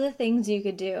all of the things you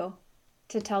could do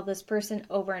to tell this person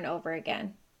over and over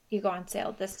again, you go on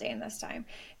sale this day and this time,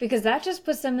 because that just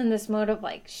puts them in this mode of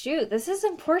like, shoot, this is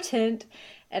important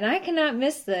and I cannot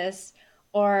miss this,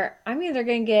 or I'm either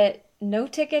going to get no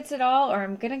tickets at all or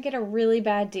I'm going to get a really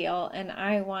bad deal and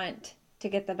I want to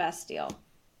get the best deal.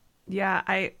 Yeah,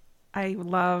 I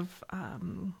love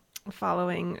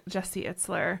following Jesse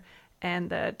Itzler and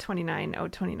the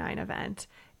 29029 event,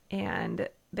 and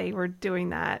they were doing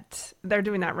that. They're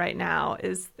doing that right now.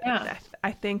 Yeah.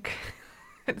 I think.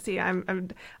 See,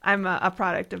 I'm a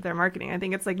product of their marketing. I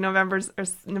think it's like November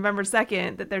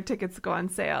 2nd that their tickets go on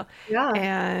sale, Yeah.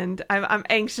 and I'm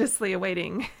anxiously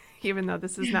awaiting, even though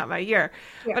this is not my year,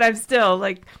 Yeah. but I'm still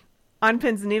like on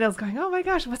pins and needles going, oh my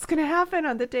gosh, what's going to happen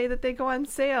on the day that they go on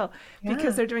sale? Because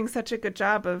Yeah. they're doing such a good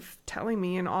job of telling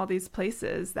me in all these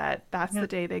places that that's Yeah. the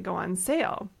day they go on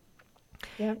sale.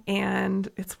 Yeah. And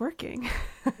it's working.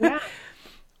 Yeah.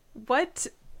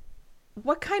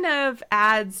 What kind of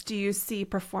ads do you see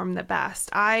perform the best?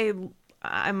 I'm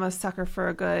a sucker for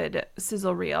a good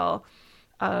sizzle reel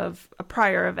of a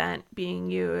prior event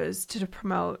being used to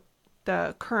promote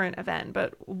the current event,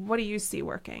 but what do you see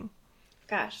working?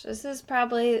 Gosh, this is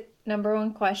probably number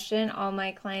one question all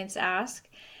my clients ask.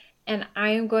 And I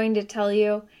am going to tell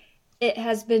you, it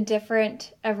has been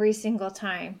different every single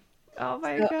time. Oh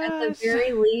my So at the gosh.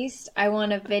 very least, I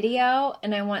want a video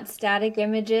and I want static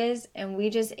images, and we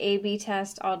just A/B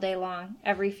test all day long.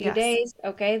 Every few Yes. days,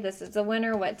 okay, this is the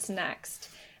winner, what's next?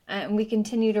 And we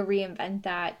continue to reinvent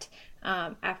that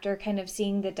after kind of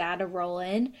seeing the data roll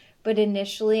in. But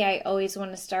initially, I always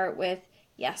want to start with,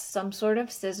 yes, some sort of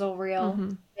sizzle reel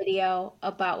Mm-hmm. video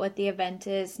about what the event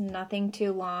is, nothing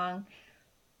too long,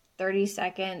 30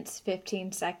 seconds,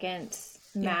 15 seconds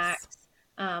max. Yes.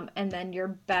 And then your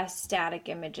best static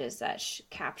images that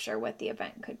capture what the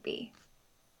event could be.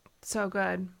 So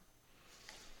good.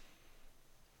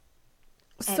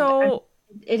 And So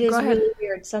it go is ahead. really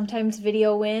weird. Sometimes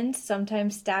video wins,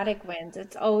 sometimes static wins.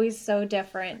 It's always so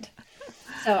different.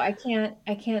 So I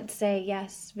can't say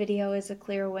yes, video is a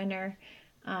clear winner,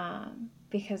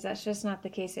 because that's just not the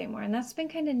case anymore. And that's been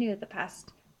kind of new the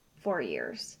past 4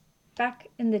 years. Back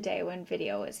in the day when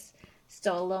video was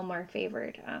still a little more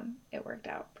favored, it worked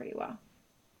out pretty well.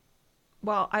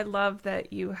 Well, I love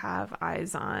that you have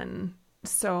eyes on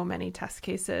so many test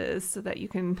cases so that you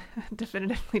can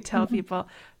definitively tell people,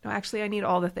 no, actually I need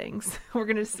all the things. We're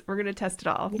going to test it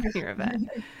all for your event.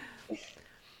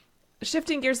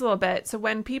 Shifting gears a little bit. So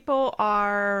when people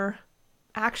are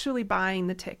actually buying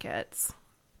the tickets,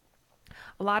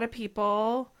 a lot of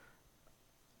people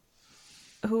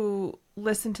who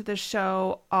listen to this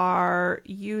show are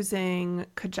using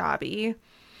Kajabi,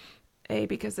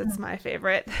 because it's my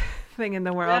favorite thing in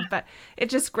the world, Yeah. but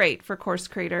it's just great for course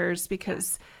creators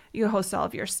because you host all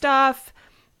of your stuff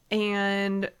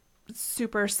and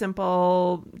super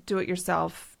simple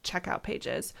do-it-yourself checkout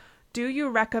pages. Do you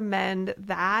recommend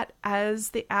that as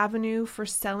the avenue for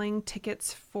selling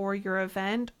tickets for your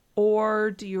event,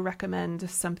 or do you recommend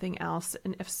something else?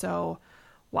 And if so,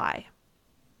 why?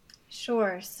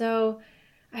 Sure. So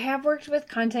I have worked with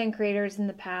content creators in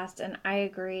the past, and I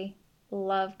agree.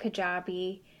 Love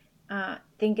Kajabi.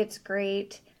 Think it's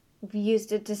great. We've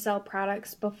used it to sell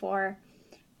products before.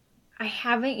 I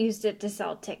haven't used it to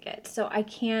sell tickets, so I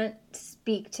can't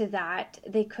speak to that.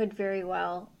 They could very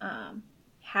well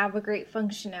have a great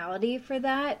functionality for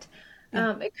that.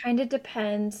 Yeah. It kind of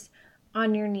depends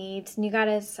on your needs, and you got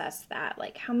to assess that.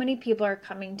 Like, how many people are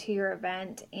coming to your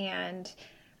event, and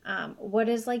what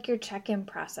does like your check-in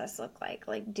process look like?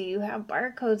 Like, do you have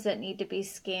barcodes that need to be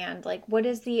scanned? Like, what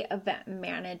is the event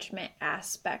management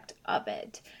aspect of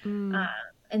it?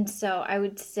 And so I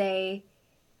would say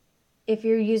if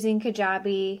you're using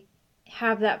Kajabi,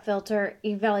 have that filter,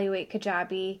 evaluate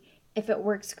Kajabi. If it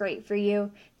works great for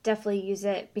you, definitely use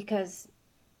it because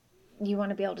you want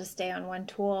to be able to stay on one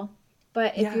tool.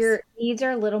 But if Yes. your needs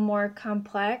are a little more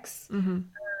complex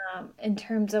in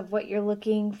terms of what you're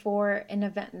looking for in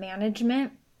event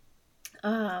management,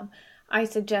 I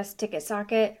suggest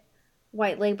TicketSocket,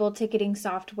 white label ticketing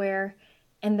software.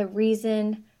 And the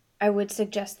reason I would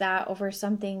suggest that over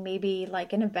something maybe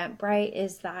like an Eventbrite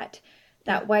is that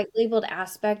Yeah. white labeled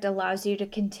aspect allows you to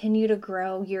continue to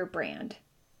grow your brand.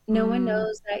 No one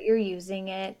knows that you're using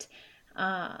it.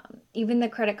 Even the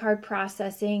credit card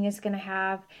processing is going to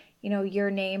have,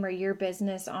 your name or your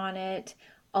business on it.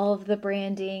 All of the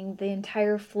branding, the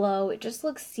entire flow, it just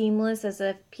looks seamless as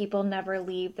if people never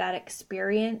leave that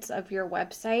experience of your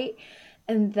website.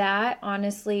 And that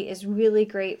honestly is really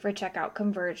great for checkout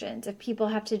conversions. If people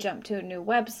have to jump to a new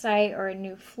website or a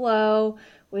new flow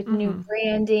with new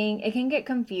branding, it can get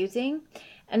confusing.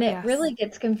 And it Yes. really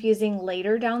gets confusing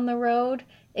later down the road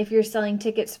if you're selling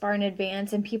tickets far in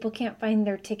advance and people can't find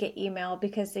their ticket email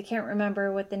because they can't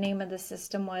remember what the name of the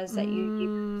system was that you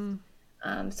used.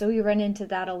 So we run into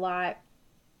that a lot.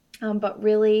 But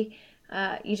really,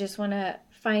 you just want to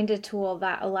find a tool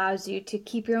that allows you to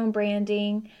keep your own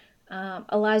branding,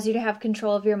 allows you to have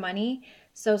control of your money.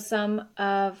 So some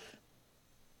of,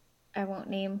 I won't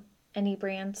name any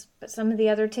brands, but some of the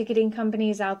other ticketing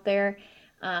companies out there,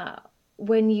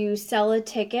 when you sell a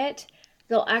ticket,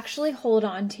 they'll actually hold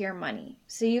on to your money.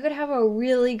 So you could have a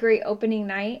really great opening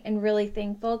night and really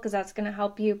thankful because that's going to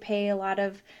help you pay a lot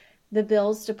of the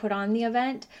bills to put on the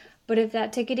event. But if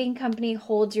that ticketing company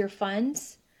holds your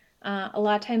funds, a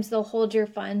lot of times they'll hold your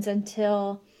funds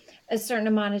until a certain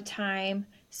amount of time,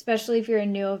 especially if you're a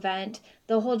new event.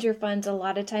 They'll hold your funds a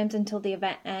lot of times until the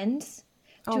event ends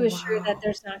Oh, to assure that wow.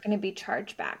 there's not going to be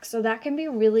chargebacks. So that can be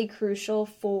really crucial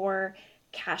for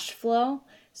cash flow.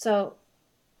 So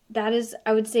that is,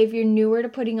 I would say, if you're newer to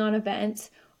putting on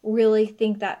events, really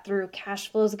think that through.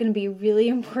 Cash flow is going to be really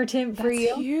important for That's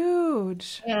you.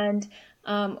 huge. And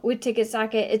with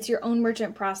TicketSocket, it's your own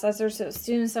merchant processor. So as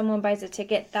soon as someone buys a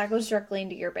ticket, that goes directly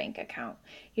into your bank account.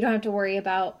 You don't have to worry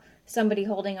about somebody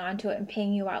holding on to it and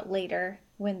paying you out later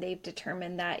when they've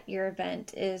determined that your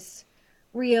event is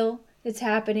real, it's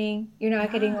happening, you're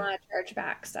not getting a Yeah. lot of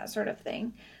chargebacks, that sort of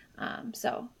thing.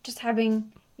 So just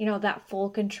having, that full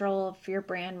control of your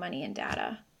brand, money, and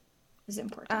data is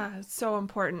important. So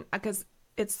important because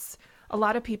it's a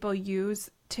lot of people use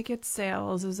ticket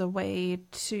sales as a way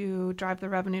to drive the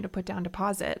revenue to put down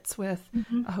deposits with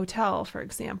a hotel, for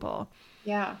example,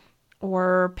 Yeah.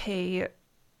 or pay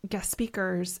guest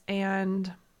speakers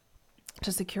and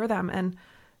to secure them and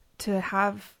to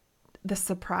have the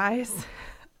surprise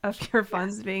of your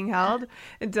funds Yes. being held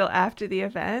until after the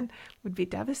event would be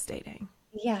devastating.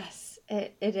 Yes,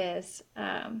 it is.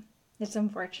 It's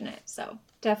unfortunate. So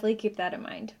definitely keep that in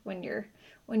mind when you're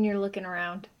looking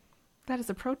around. That is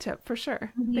a pro tip for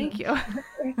sure. Thank Mhm.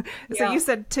 you. So Yeah. you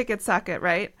said ticket socket,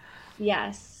 right?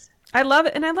 Yes. I love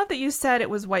it. And I love that you said it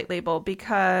was white label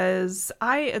because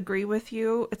I agree with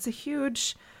you. It's a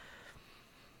huge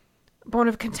bone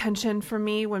of contention for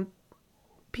me when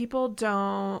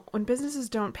when businesses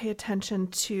don't pay attention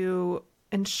to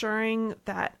ensuring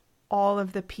that all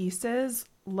of the pieces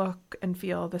look and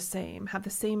feel the same, have the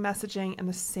same messaging and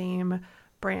the same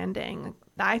branding.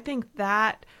 I think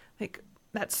that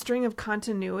that string of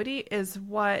continuity is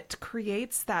what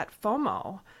creates that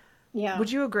FOMO. Yeah.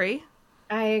 Would you agree?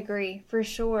 I agree for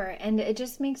sure. And it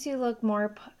just makes you look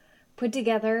more put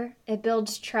together. It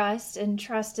builds trust, and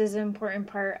trust is an important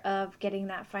part of getting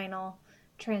that final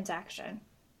transaction.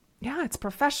 Yeah, it's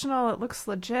professional. It looks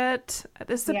legit.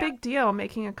 This is a Yeah. big deal,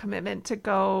 making a commitment to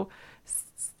go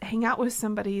hang out with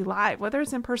somebody live, whether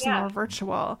it's in person Yeah. or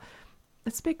virtual.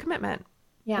 It's a big commitment.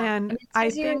 Yeah. And And it's I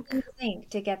easier than think, you think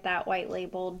to get that white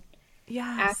labeled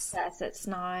yes, access. It's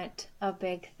not a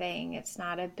big thing. It's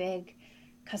not a big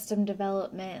custom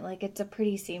development. Like it's a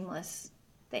pretty seamless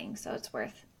thing. So it's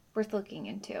worth looking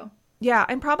into. yeah,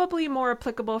 and probably more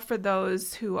applicable for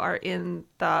those who are in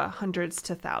the hundreds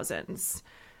to thousands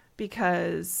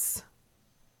because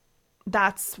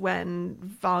that's when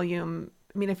volume.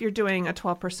 I mean, if you're doing a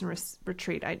 12-person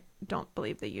retreat, I don't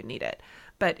believe that you need it.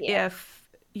 But Yeah. if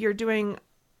you're doing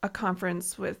a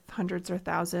conference with hundreds or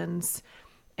thousands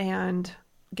and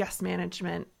guest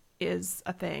management is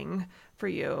a thing for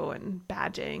you and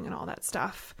badging and all that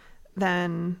stuff,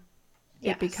 then it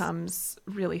Yes. becomes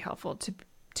really helpful to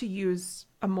use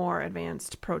a more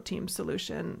advanced pro team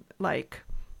solution like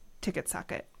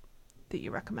TicketSocket that you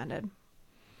recommended.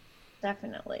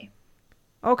 Definitely.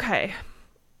 Okay.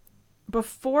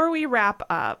 Before we wrap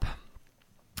up,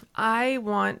 I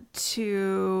want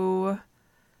to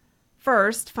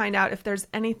first find out if there's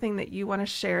anything that you want to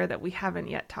share that we haven't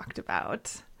yet talked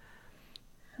about.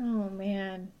 Oh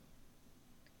man.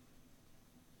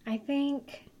 I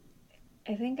think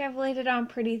I've laid it on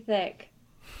pretty thick.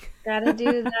 Gotta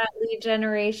do that lead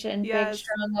generation, big Yes.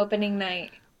 strong opening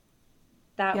night.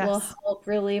 That will Yes. help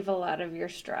relieve a lot of your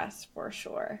stress for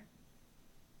sure.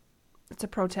 It's a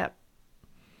pro tip.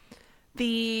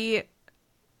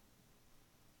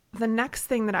 The next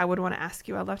thing that I would want to ask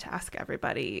you, I'd love to ask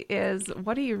everybody, is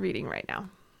what are you reading right now?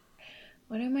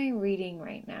 What am I reading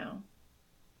right now?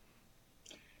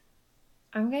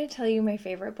 I'm going to tell you my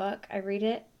favorite book. I read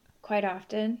it quite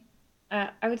often.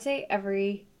 I would say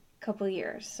every couple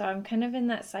years. So I'm kind of in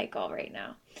that cycle right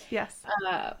now. Yes.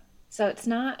 Uh, so it's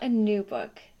not a new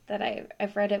book that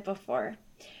I've read it before.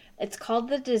 It's called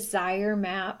The Desire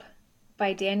Map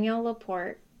by Danielle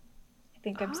Laporte. I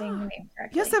think I'm saying her name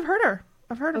Yes, correctly. I've heard her.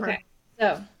 I've heard of her. Okay,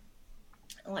 so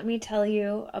let me tell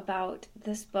you about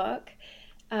this book.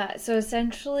 So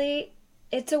essentially,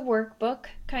 it's a workbook,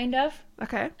 kind of.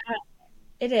 Okay.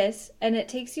 It is, and it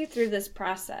takes you through this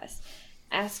process.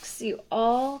 Asks you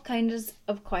all kinds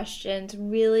of questions,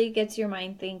 really gets your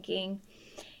mind thinking.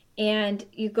 And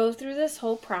you go through this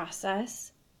whole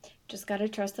process. Just got to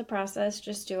trust the process,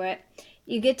 just do it.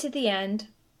 You get to the end,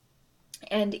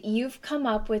 and you've come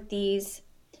up with these,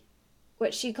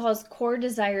 what she calls core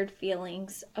desired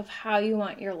feelings of how you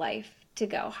want your life to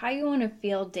go, how you want to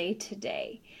feel day to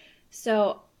day.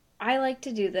 So I like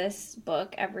to do this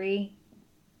book every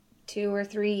 2 or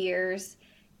 3 years,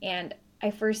 and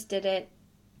I first did it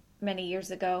many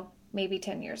years ago, maybe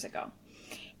 10 years ago.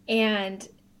 And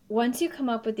once you come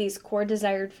up with these core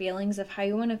desired feelings of how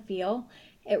you want to feel,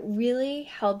 it really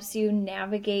helps you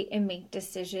navigate and make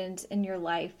decisions in your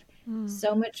life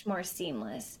so much more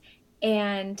seamless.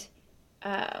 And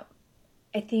I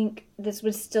think this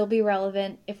would still be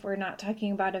relevant if we're not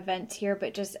talking about events here,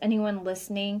 but just anyone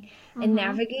listening and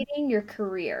navigating your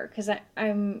career. Because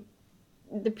I'm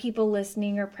the people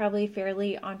listening are probably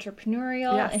fairly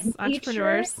entrepreneurial Yes, in nature,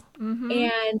 entrepreneurs. Mm-hmm.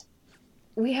 and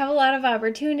we have a lot of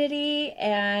opportunity,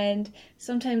 and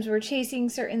sometimes we're chasing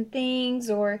certain things,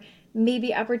 or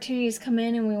maybe opportunities come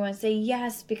in and we want to say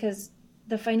yes because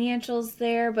the financials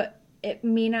there, but it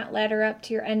may not ladder up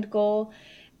to your end goal.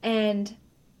 And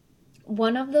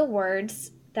one of the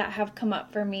words that have come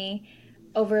up for me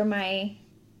over my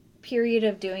period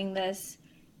of doing this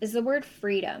is the word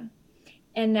freedom.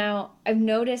 And now I've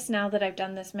noticed, now that I've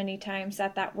done this many times,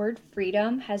 that that word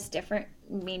freedom has different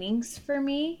meanings for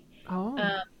me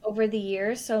Oh. over the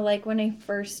years. So like when I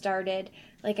first started,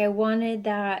 like I wanted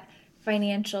that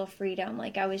financial freedom.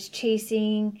 Like I was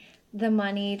chasing the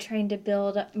money, trying to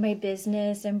build up my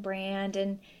business and brand,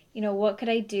 and what could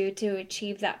I do to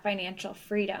achieve that financial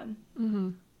freedom? Mm-hmm.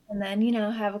 And then,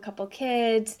 have a couple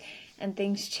kids and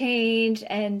things change.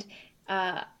 And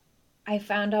I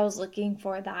found I was looking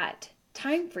for that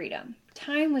time freedom.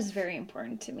 Time was very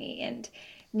important to me, and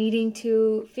needing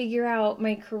to figure out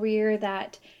my career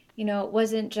that, it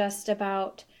wasn't just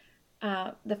about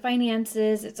the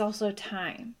finances, it's also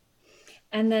time.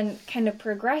 And then kind of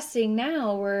progressing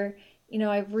now where,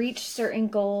 I've reached certain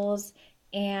goals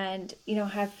and,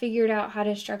 have figured out how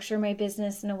to structure my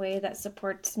business in a way that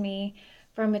supports me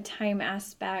from a time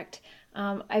aspect.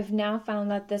 I've now found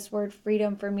that this word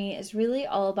freedom for me is really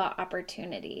all about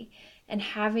opportunity and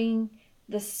having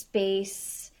the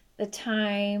space, the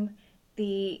time,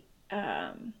 the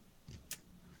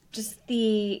just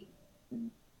the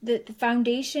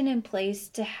foundation in place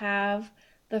to have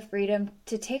the freedom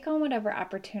to take on whatever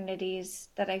opportunities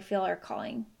that I feel are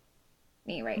calling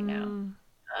me right now.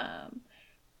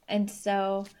 And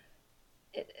so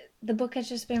the book has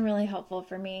just been really helpful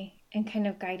for me in kind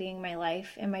of guiding my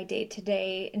life and my day to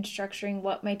day and structuring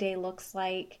what my day looks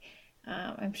like.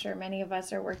 I'm sure many of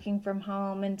us are working from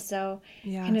home, and so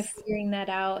kind of Yes. figuring that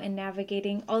out and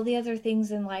navigating all the other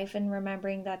things in life and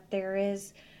remembering that there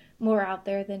is more out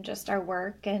there than just our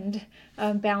work, and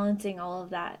balancing all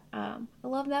of that. I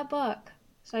love that book,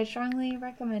 so I strongly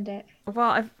recommend it.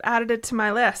 Well, I've added it to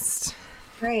my list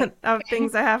Great. of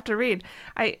things I have to read.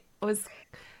 I was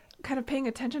kind of paying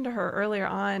attention to her earlier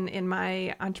on in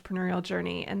my entrepreneurial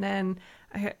journey, and then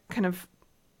I kind of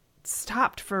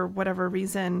stopped for whatever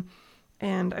reason.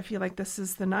 And I feel like this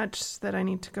is the nudge that I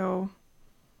need to go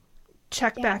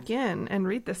check Yeah. back in and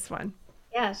read this one.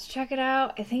 Yes, check it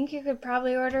out. I think you could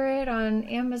probably order it on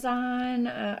Amazon.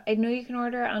 I know you can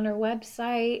order it on our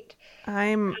website.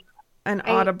 I'm an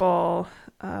I, Audible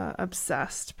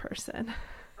obsessed person.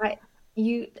 I,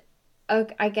 you,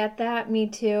 I get that, me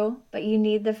too, but you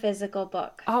need the physical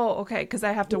book. Oh, okay, because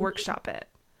I have to workshop it.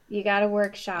 You got to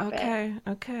workshop it.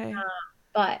 Okay.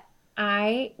 But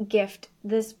I gift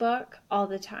this book all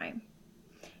the time.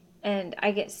 And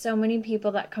I get so many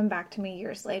people that come back to me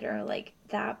years later, like,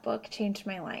 that book changed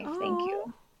my life. Thank you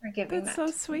Oh, for giving that's that so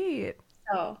to me. sweet.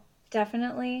 So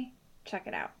definitely check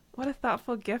it out. What a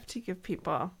thoughtful gift to give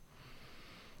people.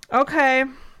 Okay.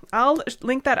 I'll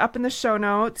link that up in the show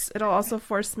notes. It'll also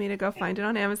force me to go find it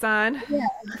on Amazon. Yeah.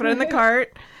 Put it in the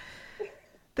cart.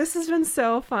 This has been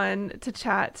so fun to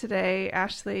chat today,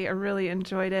 Ashley. I really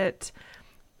enjoyed it.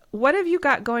 What have you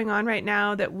got going on right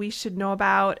now that we should know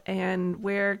about, and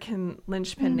where can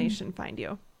Linchpin Nation find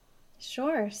you?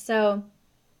 Sure. So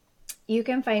you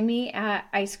can find me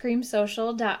at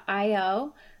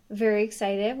icecreamsocial.io. Very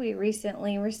excited. We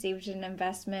recently received an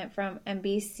investment from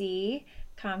NBC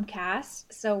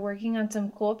Comcast. So working on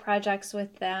some cool projects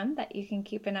with them that you can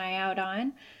keep an eye out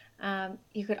on.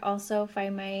 You could also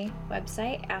find my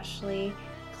website,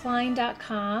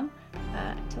 ashleycline.com,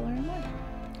 to learn more.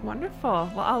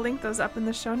 Wonderful. Well, I'll link those up in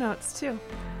the show notes too.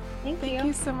 Thank Thank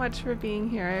you so much for being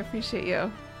here. I appreciate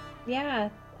you. Yeah,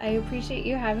 I appreciate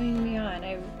you having me on.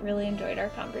 I really enjoyed our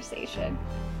conversation.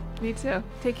 Me too.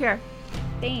 Take care.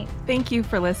 Thanks. Thank you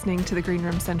for listening to the Green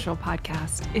Room Central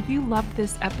podcast. If you loved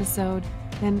this episode,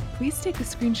 then please take a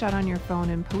screenshot on your phone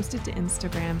and post it to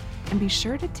Instagram, and be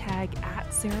sure to tag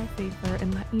 @SarahPfeiffer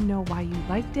and let me know why you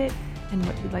liked it and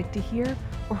what you'd like to hear,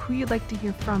 or who you'd like to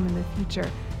hear from in the future.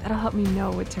 That'll help me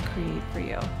know what to create for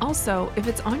you. Also, if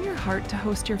it's on your heart to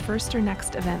host your first or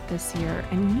next event this year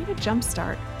and you need a jump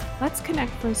start, let's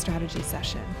connect for a strategy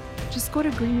session. Just go to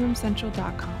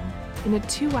greenroomcentral.com. In a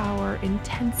 2-hour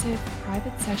intensive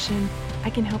private session,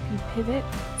 I can help you pivot,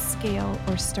 scale,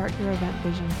 or start your event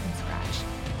vision from scratch.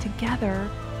 Together,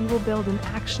 we will build an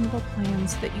actionable plan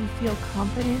so that you feel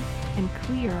confident and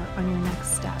clear on your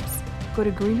next steps. Go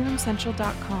to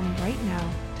greenroomcentral.com right now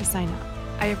to sign up.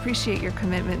 I appreciate your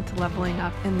commitment to leveling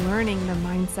up and learning the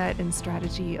mindset and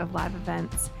strategy of live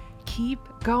events. Keep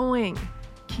going.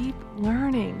 Keep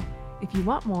learning. If you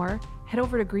want more, head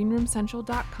over to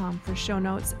greenroomcentral.com for show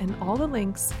notes and all the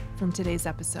links from today's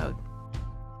episode.